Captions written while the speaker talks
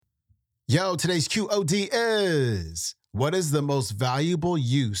Yo, today's QOD is, what is the most valuable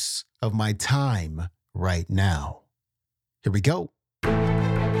use of my time right now? Here we go.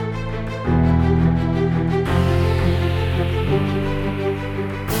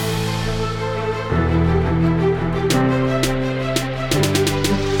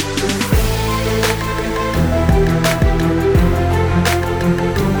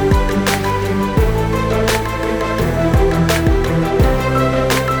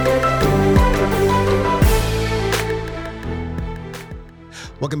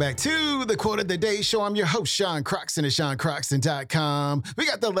 Welcome back to the Quote of the Day Show. I'm your host, Sean Croxton at SeanCroxton.com. We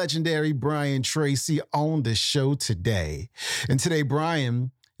got the legendary Brian Tracy on the show today. And today,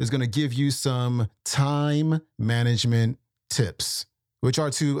 Brian is going to give you some time management tips, which are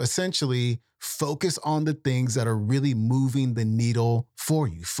to essentially focus on the things that are really moving the needle for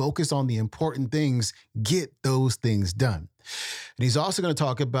you. Focus on the important things, get those things done. And he's also going to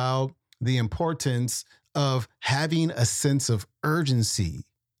talk about the importance of having a sense of urgency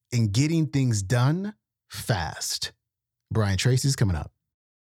and getting things done fast. Brian Tracy's coming up.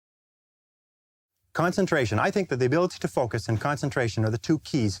 Concentration. I think that the ability to focus and concentration are the two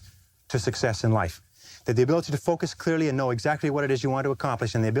keys to success in life. That the ability to focus clearly and know exactly what it is you want to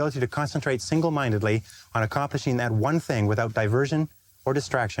accomplish, and the ability to concentrate single-mindedly on accomplishing that one thing without diversion or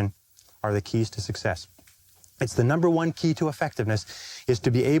distraction are the keys to success. It's the number one key to effectiveness, is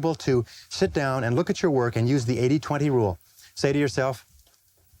to be able to sit down and look at your work and use the 80-20 rule. Say to yourself,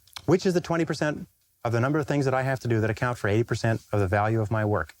 which is the 20% of the number of things that I have to do that account for 80% of the value of my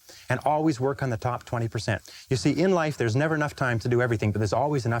work? And always work on the top 20%. You see, in life, there's never enough time to do everything, but there's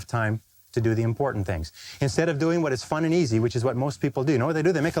always enough time to do the important things. Instead of doing what is fun and easy, which is what most people do, you know what they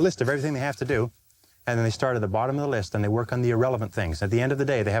do? They make a list of everything they have to do, and then they start at the bottom of the list and they work on the irrelevant things. At the end of the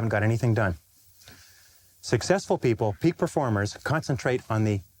day, they haven't got anything done. Successful people, peak performers, concentrate on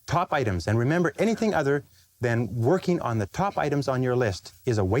the top items. And remember, anything other than working on the top items on your list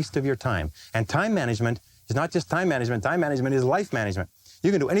is a waste of your time. And time management is not just time management is life management.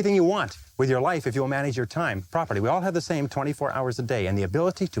 You can do anything you want with your life if you'll manage your time properly. We all have the same 24 hours a day, and the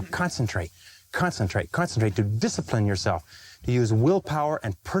ability to concentrate, to discipline yourself, to use willpower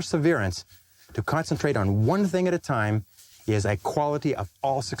and perseverance to concentrate on one thing at a time is a quality of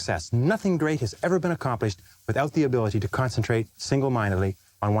all success. Nothing great has ever been accomplished without the ability to concentrate single-mindedly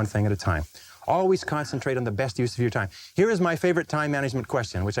on one thing at a time. Always concentrate on the best use of your time. Here is my favorite time management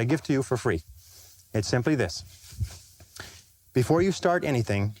question, which I give to you for free. It's simply this. Before you start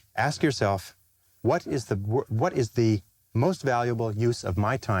anything, ask yourself, what is the most valuable use of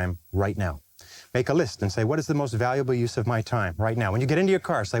my time right now? Make a list and say, what is the most valuable use of my time right now? When you get into your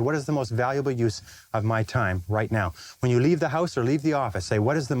car, say, what is the most valuable use of my time right now? When you leave the house or leave the office, say,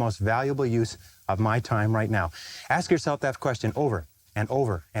 what is the most valuable use of my time right now? Ask yourself that question over and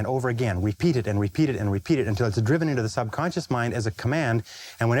over and over again. Repeat it and repeat it and repeat it until it's driven into the subconscious mind as a command.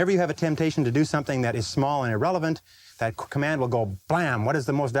 And whenever you have a temptation to do something that is small and irrelevant, that command will go, blam, what is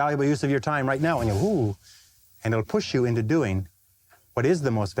the most valuable use of your time right now? And you, ooh, and it'll push you into doing what is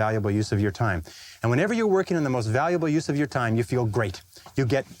the most valuable use of your time. And whenever you're working on the most valuable use of your time, you feel great. You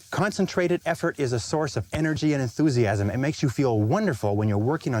get concentrated effort is a source of energy and enthusiasm. It makes you feel wonderful when you're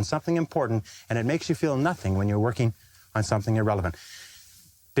working on something important, and it makes you feel nothing when you're working on something irrelevant.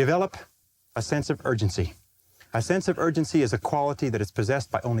 Develop a sense of urgency. A sense of urgency is a quality that is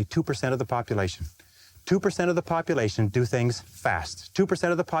possessed by only 2% of the population. 2% of the population do things fast.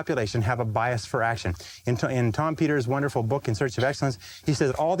 2% of the population have a bias for action. In Tom Peters' wonderful book, In Search of Excellence, he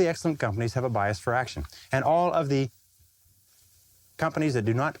says all the excellent companies have a bias for action. And all of the companies that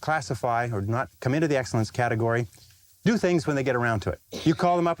do not classify or do not come into the excellence category do things when they get around to it. You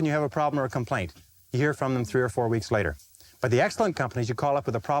call them up and you have a problem or a complaint. You hear from them 3 or 4 weeks later. But the excellent companies, you call up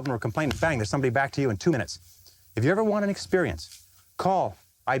with a problem or a complaint, and bang, there's somebody back to you in 2 minutes. If you ever want an experience, call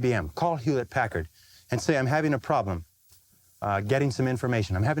IBM, call Hewlett-Packard, and say, I'm having a problem getting some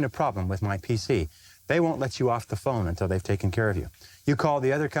information. I'm having a problem with my PC. They won't let you off the phone until they've taken care of you. You call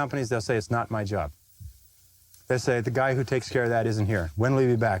the other companies, they'll say, it's not my job. They say, the guy who takes care of that isn't here. When will he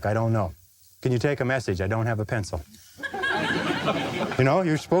be back? I don't know. Can you take a message? I don't have a pencil. You know,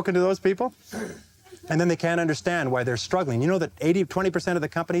 you've spoken to those people? And then they can't understand why they're struggling. You know that 20% of the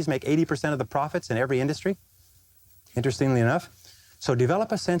companies make 80% of the profits in every industry? Interestingly enough. So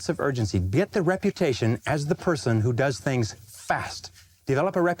develop a sense of urgency. Get the reputation as the person who does things fast.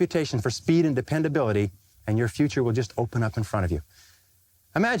 Develop a reputation for speed and dependability, and your future will just open up in front of you.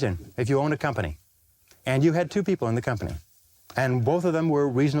 Imagine if you owned a company, and you had 2 people in the company, and both of them were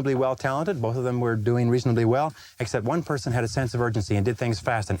reasonably well talented, both of them were doing reasonably well, except one person had a sense of urgency and did things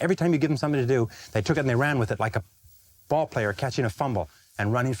fast, and every time you give them something to do, they took it and they ran with it like a ball player catching a fumble.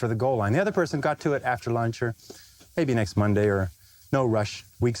 and running for the goal line. The other person got to it after lunch or maybe next Monday or no rush,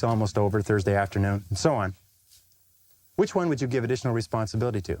 week's almost over, Thursday afternoon, and so on. Which one would you give additional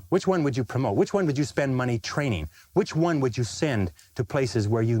responsibility to? Which one would you promote? Which one would you spend money training? Which one would you send to places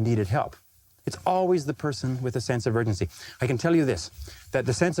where you needed help? It's always the person with a sense of urgency. I can tell you this, that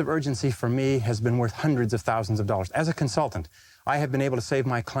the sense of urgency for me has been worth hundreds of thousands of dollars. As a consultant, I have been able to save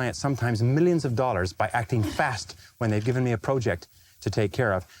my clients sometimes millions of dollars by acting fast when they've given me a project to take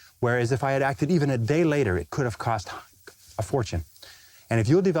care of. Whereas if I had acted even a day later, it could have cost a fortune. And if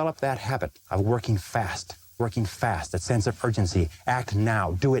you'll develop that habit of working fast, that sense of urgency, act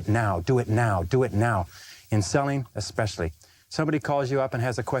now, do it now, do it now, do it now. In selling especially. Somebody calls you up and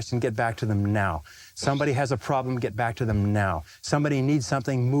has a question, get back to them now. Somebody has a problem, get back to them now. Somebody needs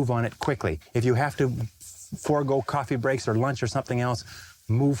something, move on it quickly. If you have to forego coffee breaks or lunch or something else,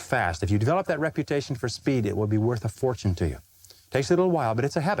 move fast. If you develop that reputation for speed, it will be worth a fortune to you. Takes a little while, but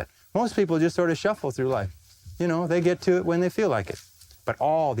it's a habit. Most people just sort of shuffle through life. You know, they get to it when they feel like it. But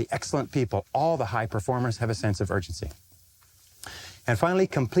all the excellent people, all the high performers have a sense of urgency. And finally,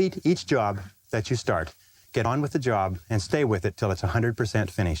 complete each job that you start. Get on with the job and stay with it till it's 100%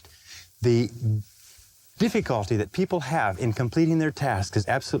 finished. The difficulty that people have in completing their tasks is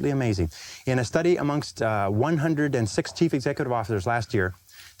absolutely amazing. In a study amongst 106 chief executive officers last year,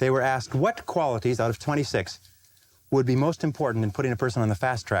 they were asked what qualities out of 26 would be most important in putting a person on the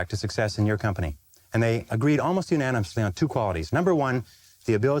fast track to success in your company. And they agreed almost unanimously on two qualities. Number one,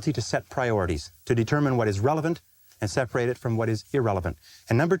 the ability to set priorities, to determine what is relevant and separate it from what is irrelevant.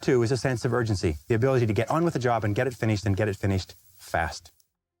 And number two is a sense of urgency, the ability to get on with the job and get it finished fast.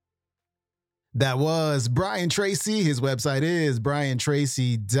 That was Brian Tracy. His website is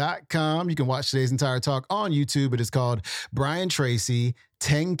briantracy.com. You can watch today's entire talk on YouTube. It is called Brian Tracy,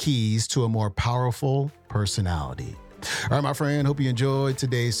 10 Keys to a More Powerful Personality. All right, my friend, hope you enjoyed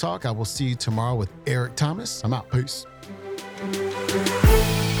today's talk. I will see you tomorrow with Eric Thomas. I'm out. Peace.